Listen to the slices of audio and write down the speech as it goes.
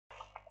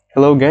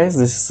Hello guys,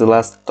 this is the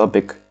last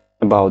topic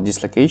about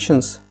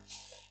dislocations.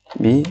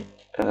 Be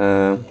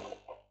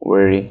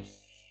very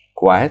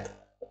quiet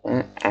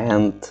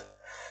and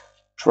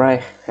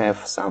try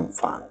have some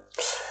fun.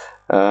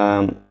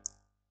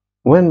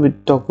 When we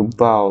talk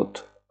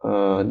about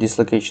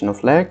dislocation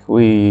of leg,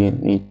 we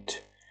need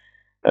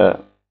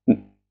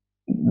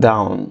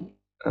down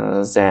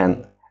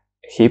then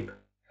hip.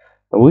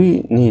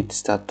 We need to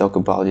start talk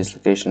about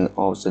dislocation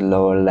of the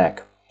lower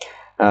leg.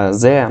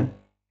 There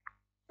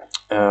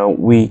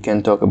we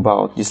can talk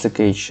about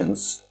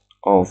dislocations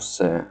of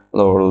the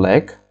lower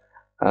leg.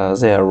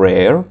 They are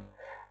rare.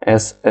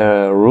 As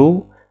a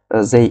rule,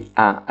 they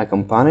are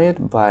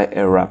accompanied by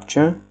a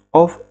rupture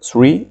of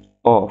 3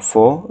 or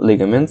 4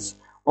 ligaments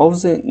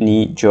of the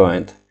knee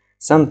joint.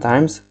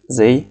 Sometimes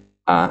they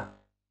are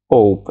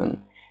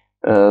open.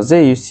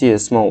 There you see a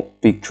small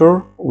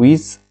picture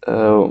with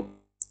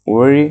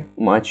very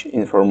much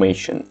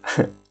information.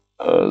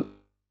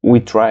 We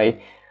try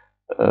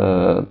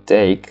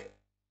take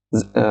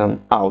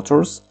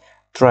authors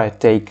try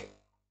take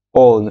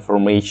all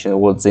information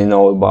what they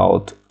know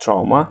about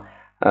trauma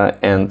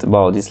and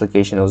about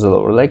dislocation of the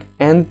lower leg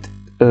and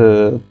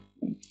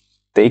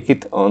take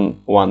it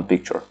on one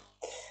picture.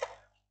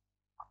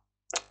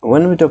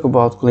 When we talk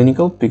about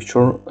clinical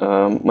picture,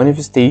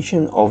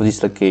 manifestation of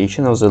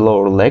dislocation of the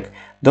lower leg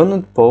do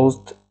not pose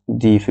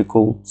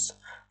difficulties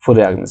for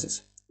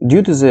diagnosis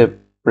due to the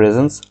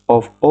presence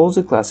of all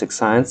the classic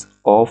signs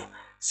of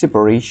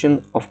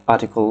separation of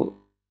article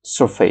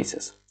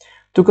surfaces.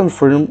 To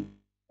confirm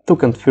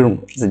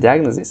the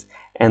diagnosis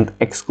and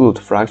exclude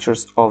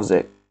fractures of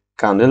the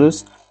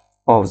condylus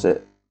of the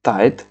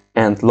thigh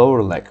and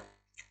lower leg,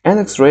 an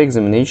X-ray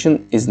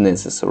examination is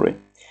necessary.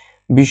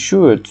 Be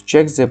sure to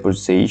check the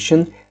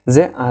pulsation,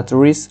 the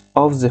arteries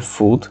of the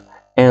foot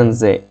and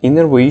the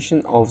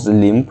innervation of the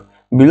limb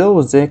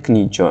below the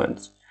knee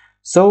joints,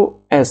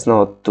 so as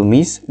not to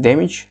miss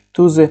damage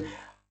to the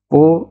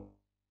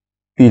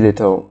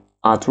popliteal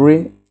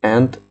artery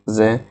and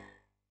the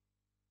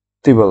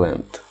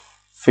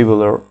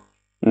fibular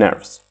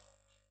nerves.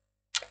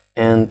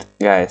 And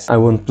guys, I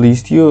won't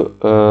please you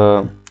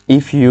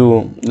if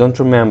you don't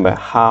remember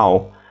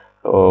how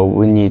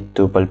we need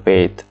to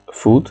palpate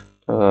foot.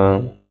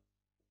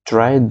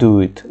 Try do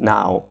it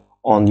now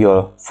on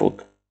your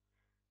foot.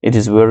 It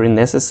is very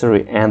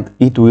necessary and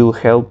it will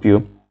help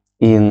you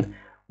in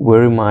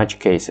very much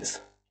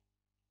cases.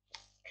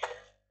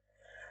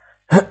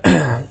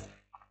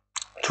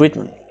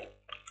 Treatment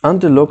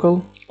under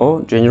local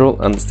or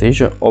general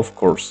anesthesia, of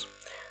course.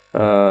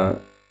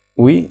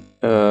 We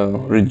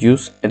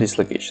reduce a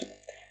dislocation.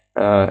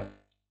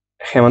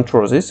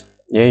 Hemarthrosis,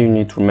 yeah, you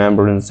need to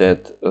remember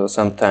that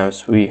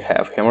sometimes we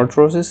have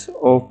hemarthrosis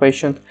of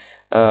patient.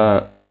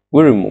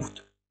 We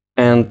removed,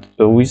 and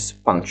with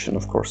punction,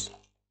 of course,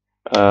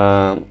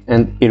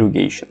 and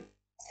irrigation.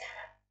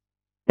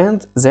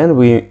 And then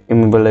we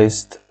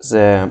immobilized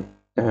the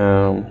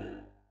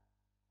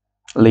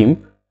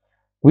limb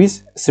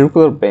with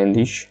circular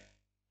bandage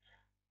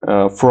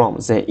from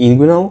the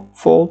inguinal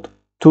fold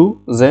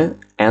to the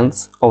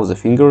ends of the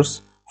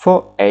fingers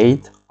for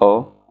 8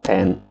 or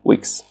 10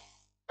 weeks.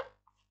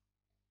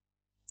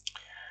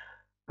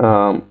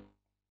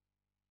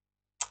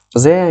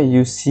 There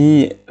you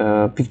see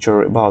a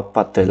picture about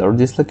patellar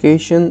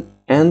dislocation,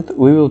 and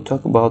we will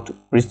talk about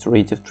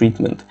restorative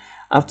treatment.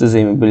 After the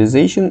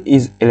immobilization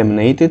is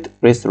eliminated,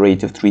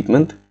 restorative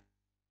treatment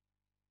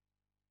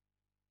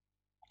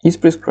is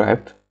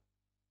prescribed,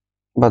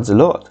 but the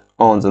load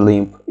on the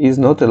limb is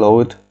not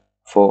allowed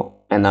for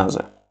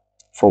another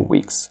 4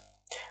 weeks.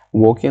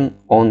 Walking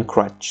on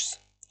crutches.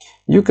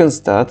 You can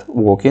start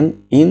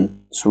walking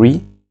in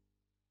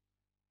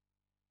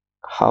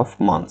 3.5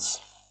 months.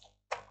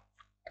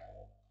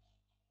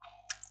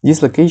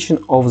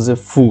 Dislocation of the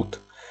foot.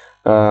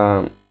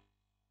 For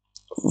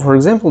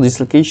example,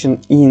 dislocation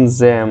in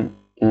the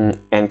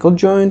ankle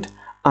joint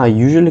are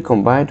usually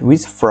combined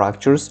with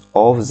fractures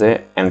of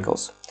the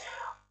ankles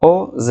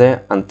or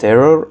the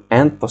anterior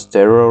and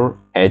posterior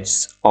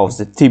edges of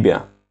the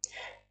tibia.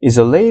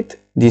 Isolate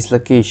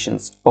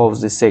dislocations of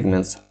the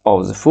segments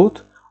of the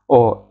foot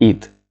or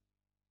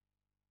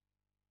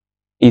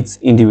its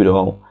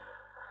individual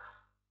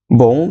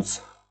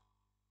bones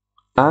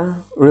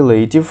are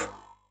relatively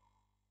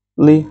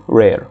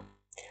rare.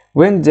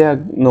 When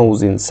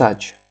diagnosing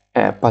such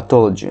a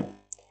pathology,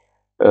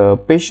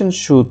 patients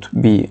should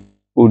be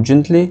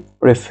urgently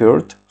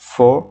referred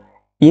for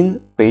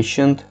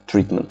inpatient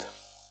treatment.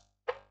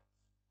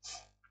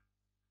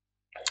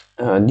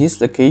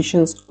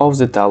 Dislocations of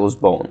the talus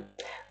bone.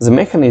 The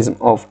mechanism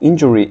of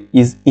injury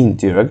is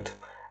indirect,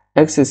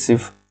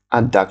 excessive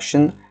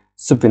adduction,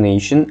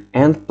 supination,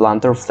 and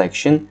plantar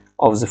flexion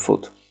of the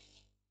foot.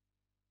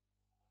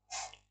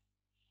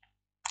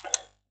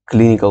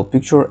 Clinical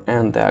picture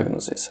and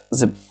diagnosis.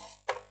 The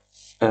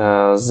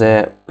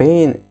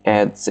pain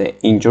at the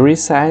injury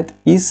site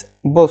is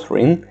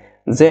bothering.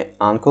 The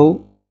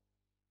ankle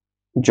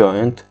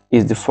joint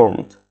is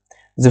deformed.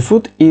 The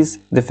foot is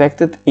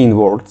defected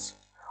inwards.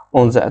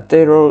 On the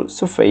anterior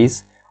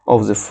surface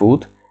of the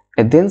foot,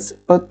 a dense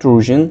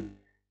protrusion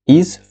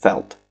is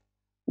felt.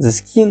 The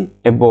skin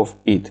above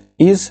it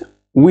is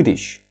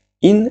whitish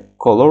in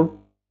color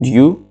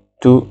due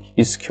to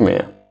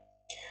ischemia.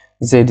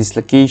 The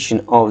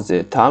dislocation of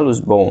the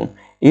talus bone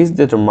is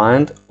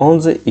determined on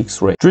the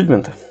X-ray.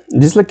 Treatment.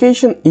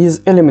 Dislocation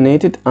is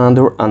eliminated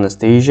under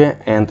anesthesia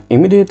and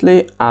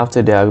immediately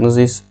after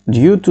diagnosis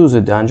due to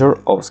the danger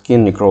of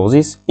skin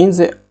necrosis in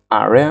the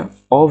area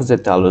of the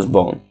talus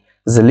bone.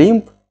 The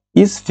limb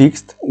is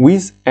fixed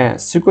with a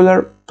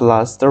circular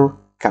plaster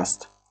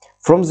cast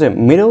from the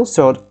middle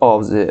third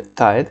of the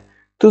thigh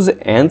to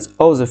the ends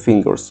of the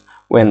fingers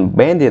when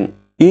bending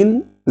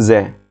in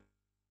the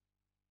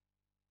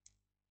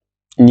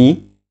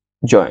knee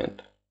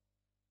joint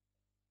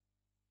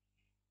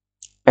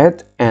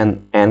at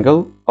an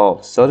angle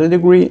of 30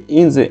 degrees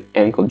in the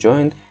ankle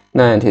joint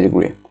 90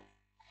 degrees.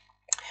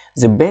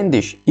 The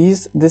bandage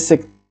is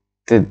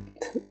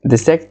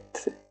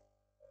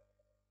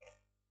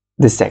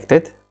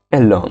dissected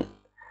along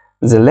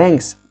the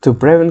length to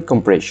prevent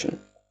compression.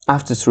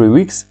 After 3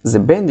 weeks, the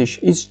bandage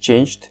is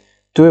changed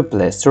to a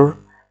plaster,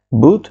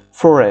 but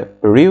for a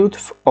period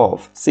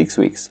of 6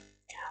 weeks.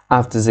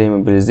 After the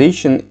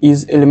immobilization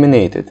is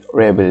eliminated,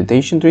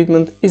 rehabilitation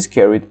treatment is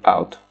carried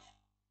out.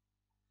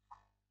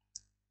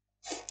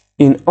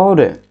 In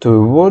order to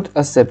avoid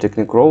aseptic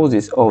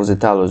necrosis of the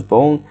talus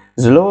bone,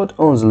 the load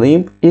on the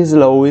limb is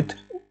lowered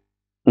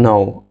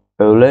no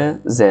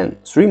earlier than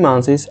 3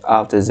 months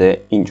after the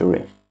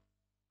injury.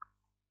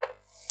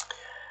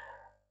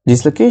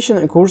 Dislocation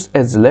occurs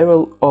at the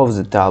level of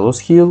the talus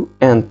heel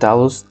and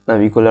talus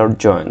navicular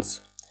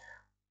joints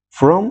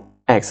from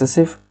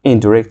excessive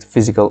indirect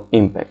physical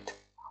impact.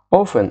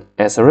 Often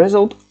as a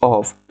result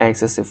of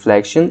excessive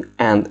flexion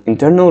and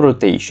internal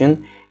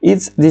rotation,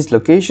 its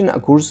dislocation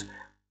occurs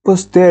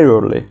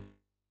posteriorly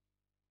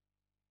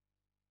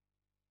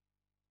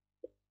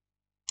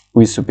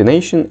with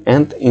supination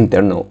and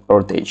internal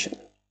rotation.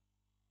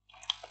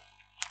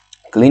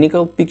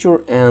 Clinical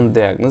picture and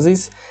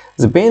diagnosis.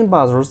 The pain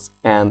buzzers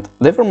and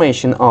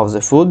deformation of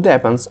the foot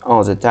depends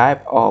on the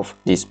type of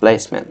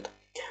displacement.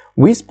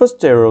 With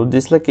posterior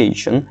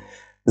dislocation,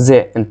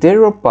 the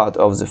anterior part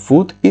of the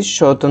foot is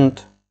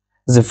shortened.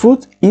 The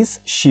foot is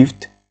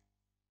shifted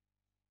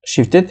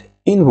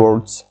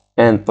inwards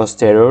and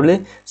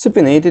posteriorly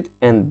supinated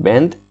and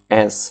bent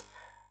as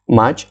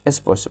much as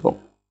possible.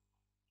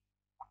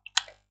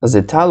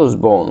 The talus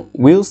bone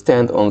will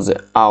stand on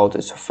the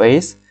outer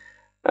surface,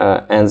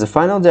 and the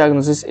final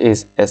diagnosis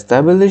is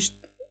established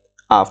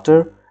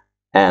after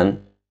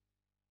an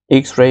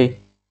X-ray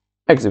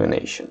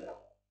examination.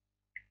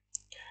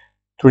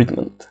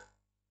 Treatment.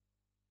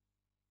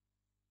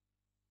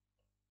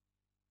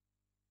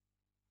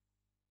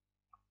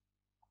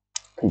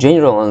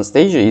 General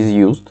anesthesia is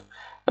used,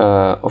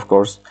 of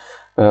course.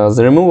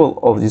 The removal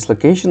of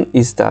dislocation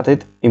is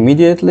started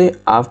immediately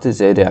after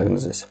the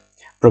diagnosis.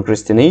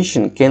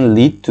 Procrastination can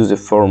lead to the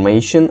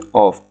formation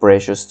of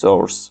pressure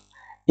sores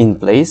in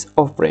place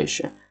of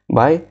pressure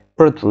by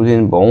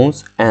protruding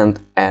bones and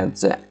at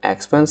the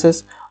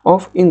expense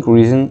of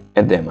increasing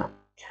edema.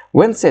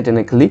 When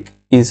setting click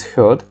is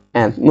heard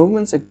and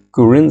movements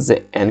occur in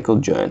the ankle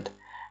joint,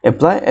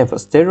 apply a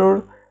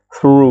posterior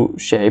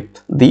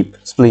through-shaped deep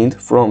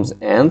splint from the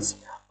ends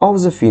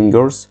of the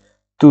fingers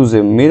to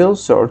the middle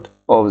third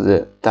of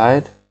the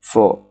thigh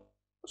for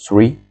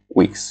 3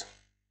 weeks.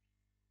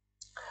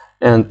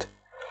 And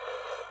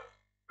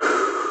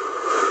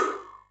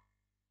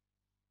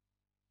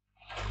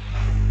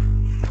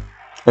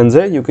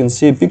there you can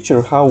see a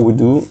picture how we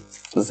do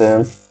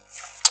the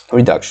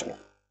reduction.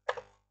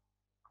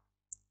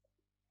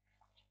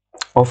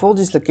 Of all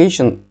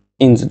dislocation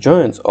in the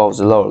joints of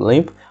the lower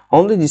limb,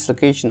 only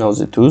dislocation of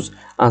the toes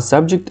are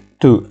subject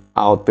to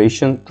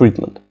outpatient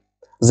treatment.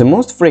 The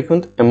most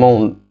frequent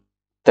among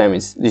them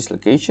is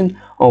dislocation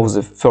of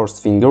the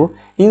first finger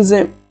in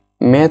the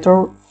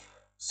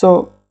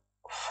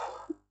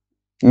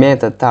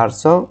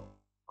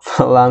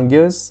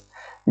metatarsophalangeus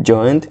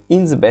joint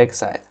in the back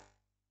side.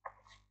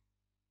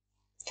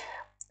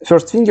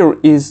 First finger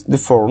is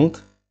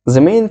deformed.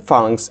 The main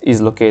phalanx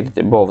is located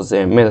above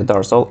the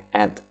metatarsal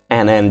at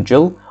an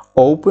angle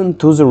open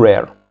to the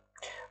rear.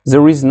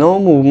 There is no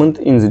movement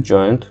in the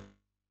joint.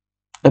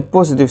 A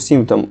positive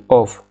symptom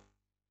of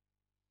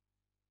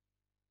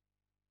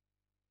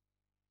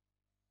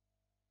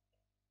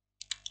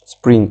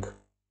spring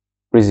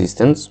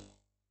resistance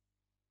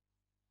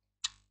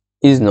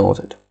is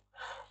noted.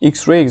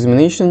 X-ray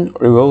examination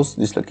reveals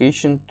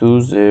dislocation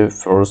to the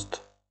first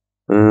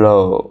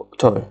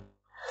toe.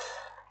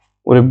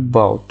 What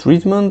about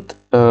treatment?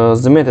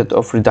 The method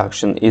of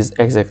reduction is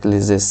exactly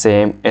the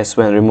same as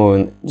when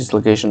removing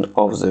dislocation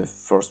of the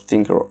first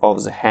finger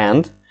of the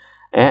hand,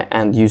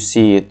 and you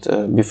see it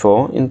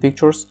before in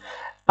pictures.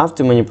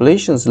 After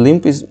manipulation, the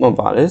limb is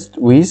mobilized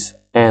with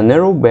a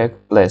narrow back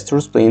plaster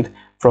splint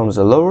from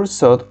the lower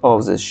third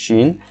of the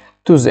shin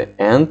to the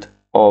end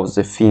of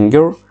the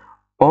finger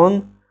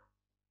on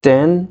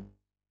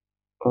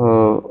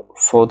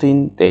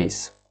 10–14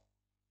 days.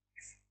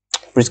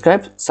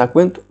 Prescribe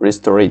subsequent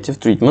restorative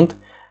treatment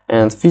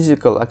and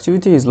physical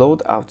activity is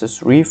lowered after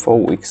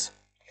 3-4 weeks.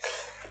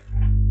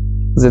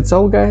 That's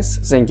all, guys.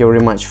 Thank you very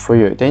much for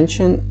your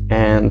attention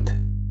and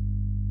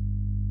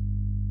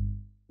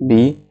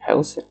be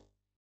healthy.